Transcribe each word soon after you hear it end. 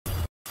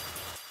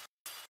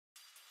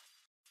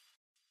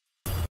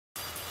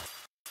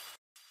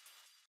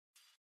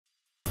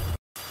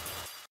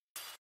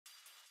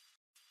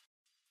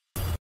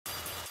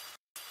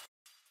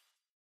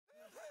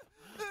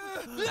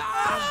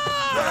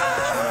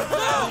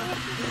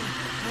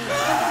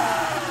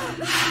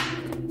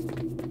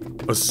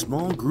A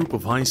small group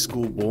of high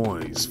school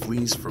boys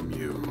flees from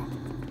you,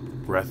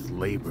 breath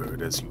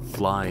labored as you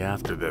fly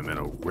after them in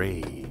a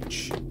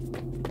rage.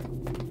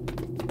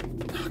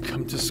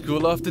 Come to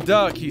school after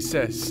dark, he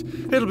says.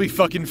 It'll be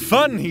fucking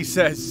fun, he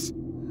says.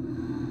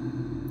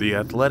 The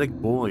athletic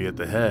boy at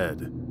the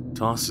head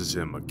tosses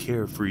him a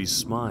carefree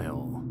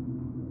smile.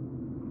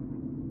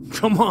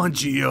 Come on,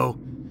 Gio.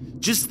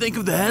 Just think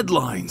of the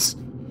headlines.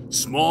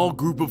 Small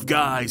group of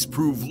guys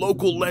prove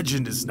local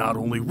legend is not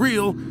only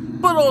real,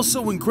 but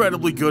also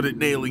incredibly good at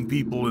nailing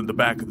people in the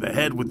back of the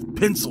head with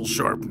pencil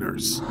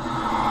sharpeners.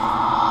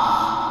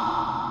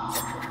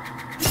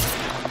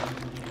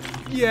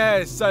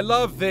 Yes, I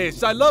love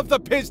this. I love the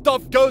pissed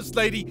off ghost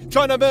lady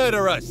trying to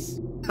murder us.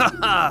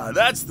 Haha,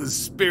 that's the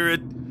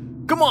spirit.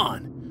 Come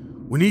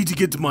on, we need to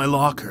get to my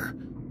locker.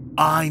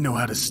 I know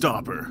how to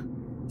stop her.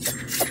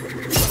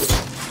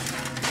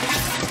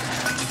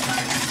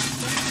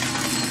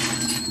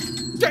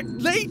 That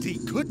lady,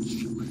 could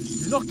you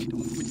knock it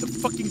off with the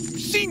fucking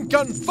machine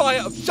gun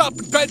fire of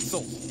sharpened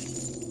pencils?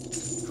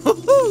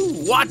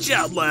 Watch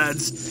out,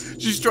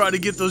 lads. She's trying to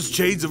get those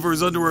chains of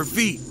hers under her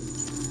feet.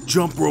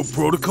 Jump rope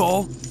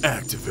protocol,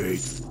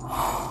 activate.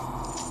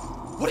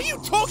 What are you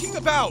talking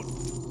about?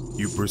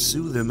 You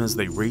pursue them as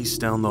they race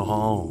down the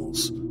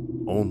halls.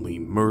 Only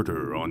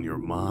murder on your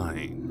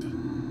mind.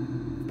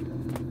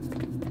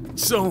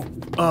 So,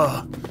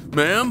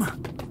 ma'am?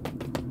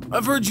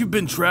 I've heard you've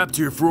been trapped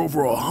here for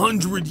over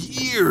 100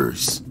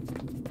 years.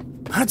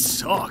 That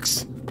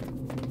sucks.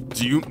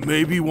 Do you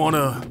maybe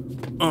wanna,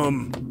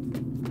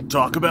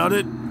 talk about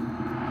it?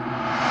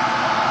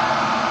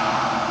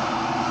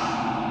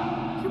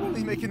 You're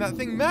only making that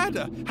thing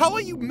madder. How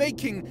are you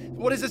making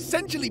what is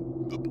essentially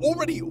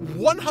already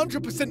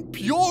 100%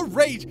 pure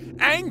rage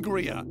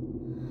angrier?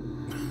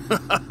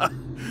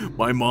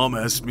 My mom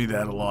asks me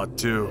that a lot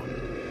too.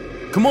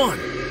 Come on,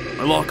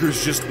 my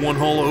locker's just one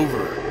hall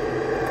over.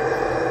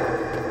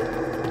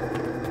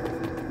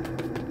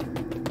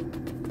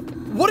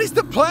 What is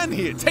the plan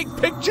here? Take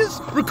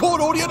pictures?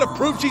 Record audio to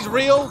prove she's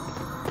real?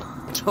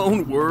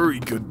 Don't worry,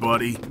 good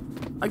buddy.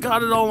 I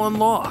got it all on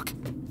lock.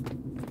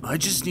 I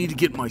just need to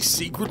get my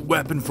secret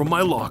weapon from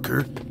my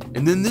locker,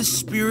 and then this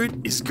spirit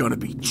is gonna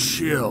be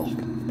chill.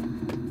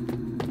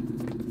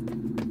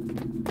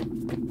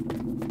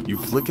 You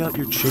flick out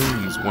your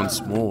chains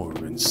once more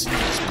and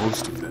seize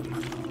most of them.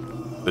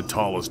 The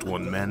tallest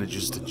one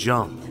manages to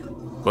jump,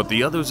 but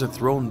the others are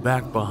thrown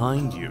back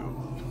behind you.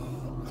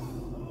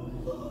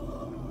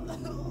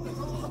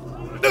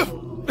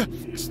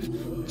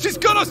 She's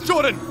got us,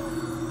 Jordan!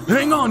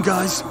 Hang on,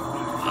 guys.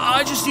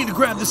 I just need to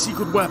grab the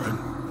secret weapon.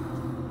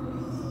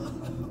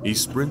 He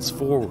sprints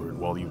forward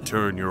while you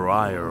turn your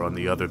ire on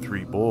the other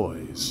three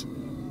boys.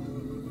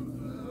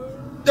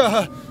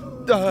 The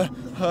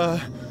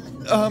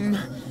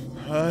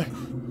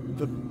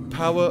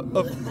power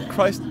of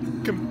Christ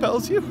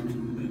compels you?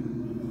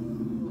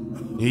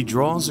 He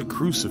draws a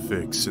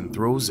crucifix and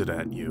throws it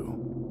at you.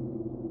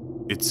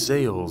 It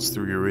sails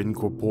through your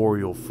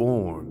incorporeal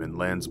form and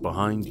lands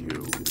behind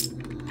you.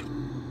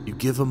 You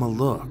give him a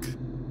look.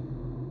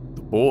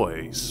 The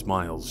boy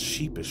smiles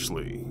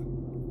sheepishly.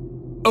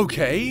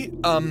 Okay,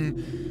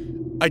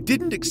 I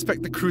didn't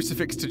expect the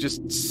crucifix to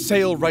just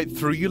sail right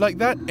through you like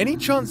that. Any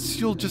chance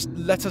you'll just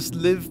let us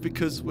live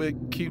because we're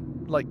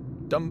cute, like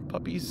dumb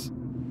puppies?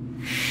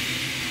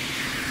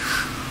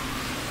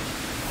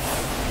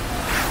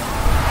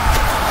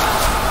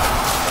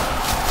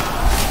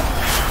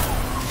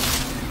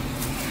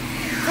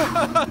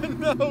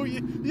 No,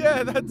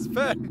 yeah, that's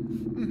fair.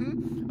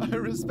 I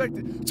respect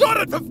it.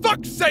 Jordan, for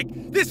fuck's sake!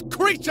 This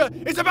creature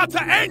is about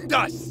to end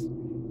us!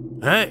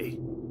 Hey!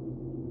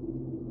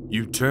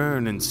 You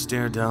turn and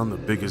stare down the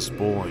biggest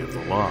boy of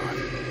the lot.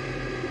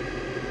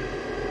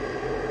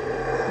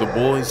 The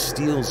boy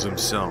steels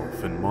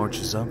himself and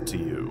marches up to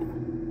you.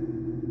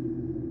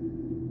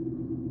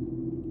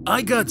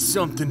 I got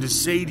something to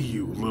say to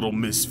you, little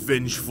Miss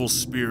Vengeful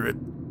Spirit.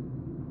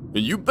 And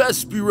you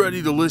best be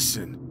ready to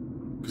listen,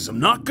 because I'm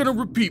not gonna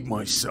repeat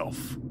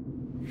myself.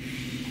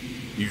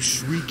 You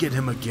shriek at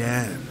him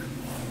again.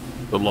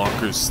 The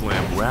lockers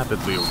slam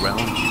rapidly around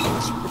you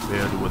as you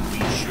prepare to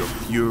unleash your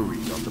fury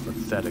on the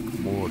pathetic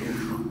mortal.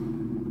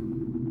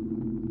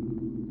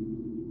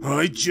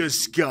 I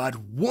just got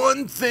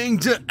one thing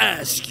to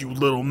ask you,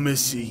 little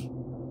missy.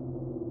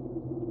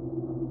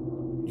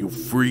 You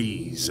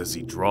freeze as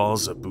he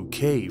draws a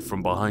bouquet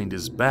from behind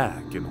his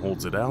back and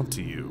holds it out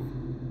to you.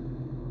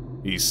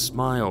 He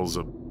smiles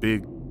a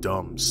big,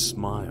 dumb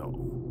smile.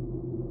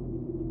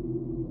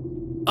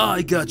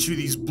 I got you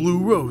these blue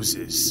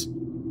roses.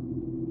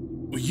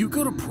 Will you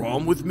go to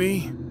prom with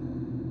me?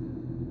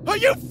 Are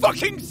you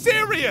fucking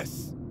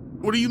serious?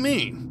 What do you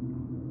mean?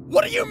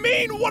 What do you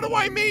mean? What do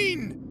I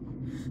mean?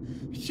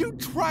 You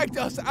dragged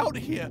us out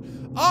here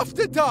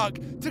after dark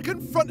to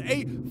confront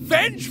a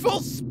vengeful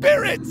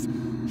spirit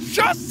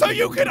just so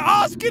you could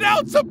ask it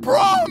out to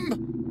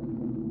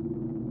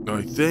prom!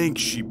 I think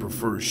she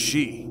prefers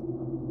she.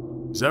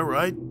 Is that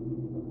right?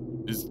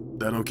 Is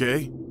that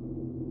okay?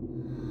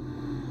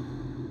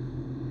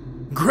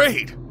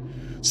 Great!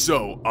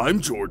 So,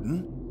 I'm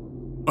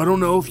Jordan. I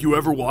don't know if you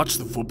ever watch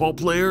the football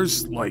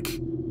players, like,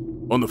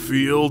 on the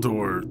field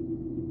or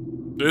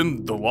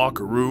in the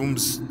locker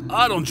rooms.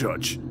 I don't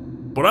judge,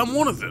 but I'm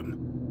one of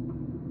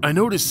them. I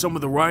noticed some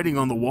of the writing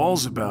on the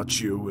walls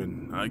about you,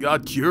 and I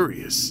got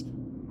curious.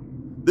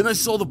 Then I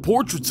saw the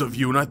portraits of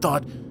you, and I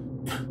thought,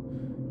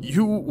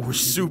 you were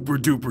super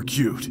duper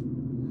cute.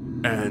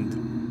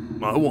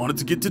 And I wanted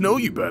to get to know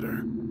you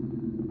better.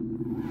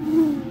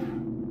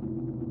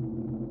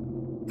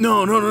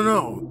 No.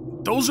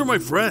 Those are my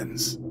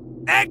friends.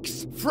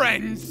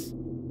 Ex-friends?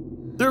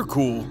 They're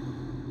cool.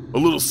 A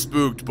little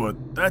spooked,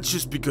 but that's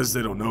just because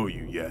they don't know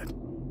you yet.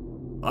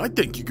 I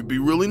think you could be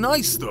really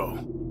nice,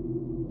 though.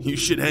 You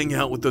should hang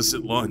out with us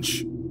at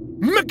lunch.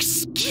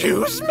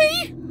 Excuse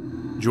me?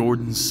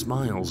 Jordan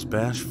smiles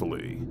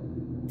bashfully,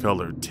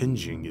 color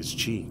tinging his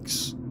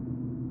cheeks.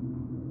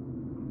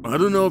 I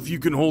don't know if you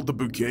can hold the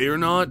bouquet or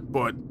not,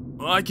 but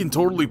I can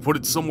totally put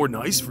it somewhere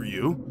nice for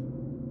you.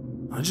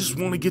 I just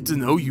want to get to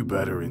know you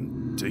better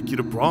and take you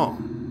to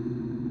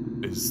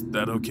prom. Is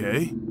that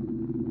okay?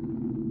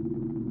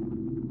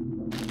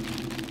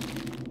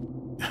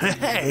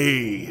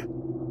 Hey!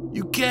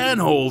 You can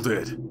hold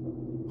it!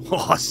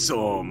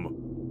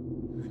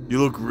 Awesome! You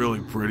look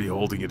really pretty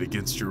holding it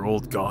against your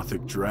old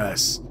gothic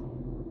dress.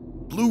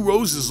 Blue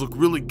roses look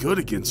really good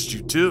against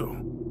you,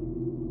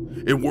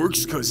 too. It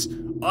works because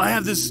I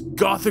have this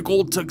gothic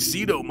old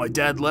tuxedo my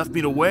dad left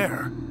me to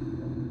wear.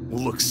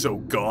 We'll look so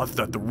goth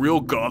that the real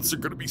goths are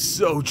gonna be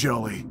so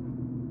jelly.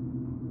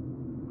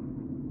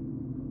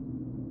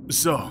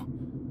 So,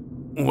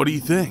 what do you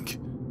think?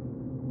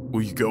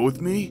 Will you go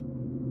with me?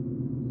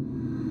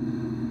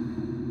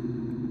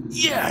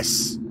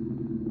 Yes!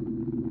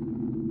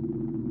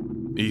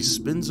 He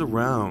spins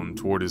around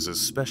toward his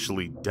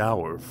especially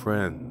dour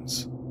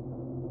friends.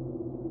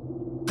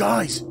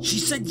 Guys, she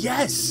said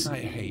yes! I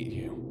hate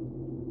you.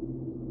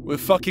 We're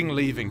fucking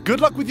leaving.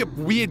 Good luck with your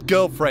weird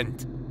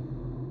girlfriend.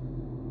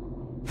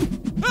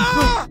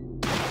 Ah!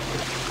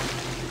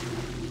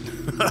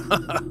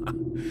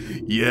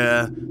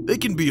 Yeah, they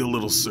can be a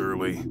little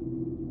surly.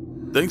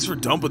 Thanks for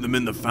dumping them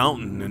in the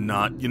fountain and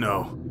not,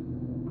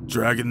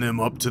 dragging them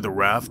up to the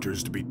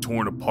rafters to be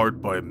torn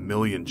apart by a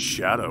million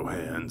shadow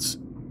hands.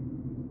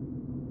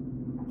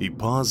 He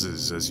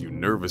pauses as you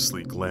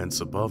nervously glance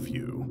above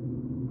you.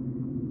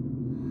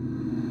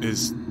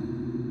 Is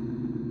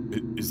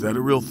that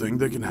a real thing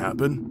that can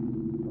happen?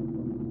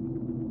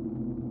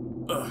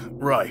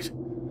 Right.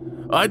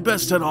 I'd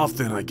best head off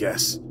then, I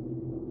guess.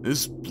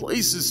 This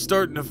place is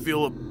starting to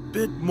feel a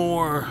bit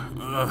more,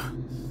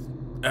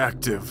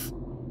 active.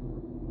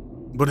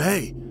 But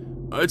hey,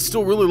 I'd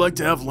still really like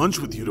to have lunch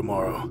with you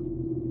tomorrow.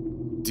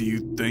 Do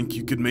you think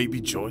you could maybe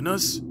join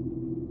us?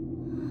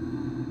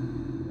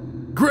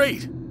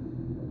 Great!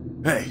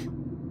 Hey,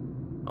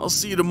 I'll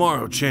see you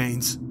tomorrow,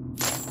 Chains.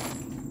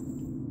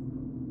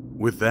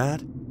 With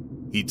that,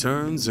 he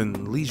turns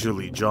and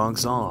leisurely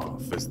jogs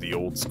off as the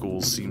old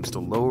school seems to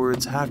lower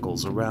its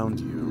hackles around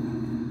you.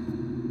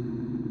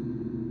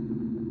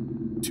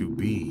 To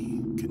be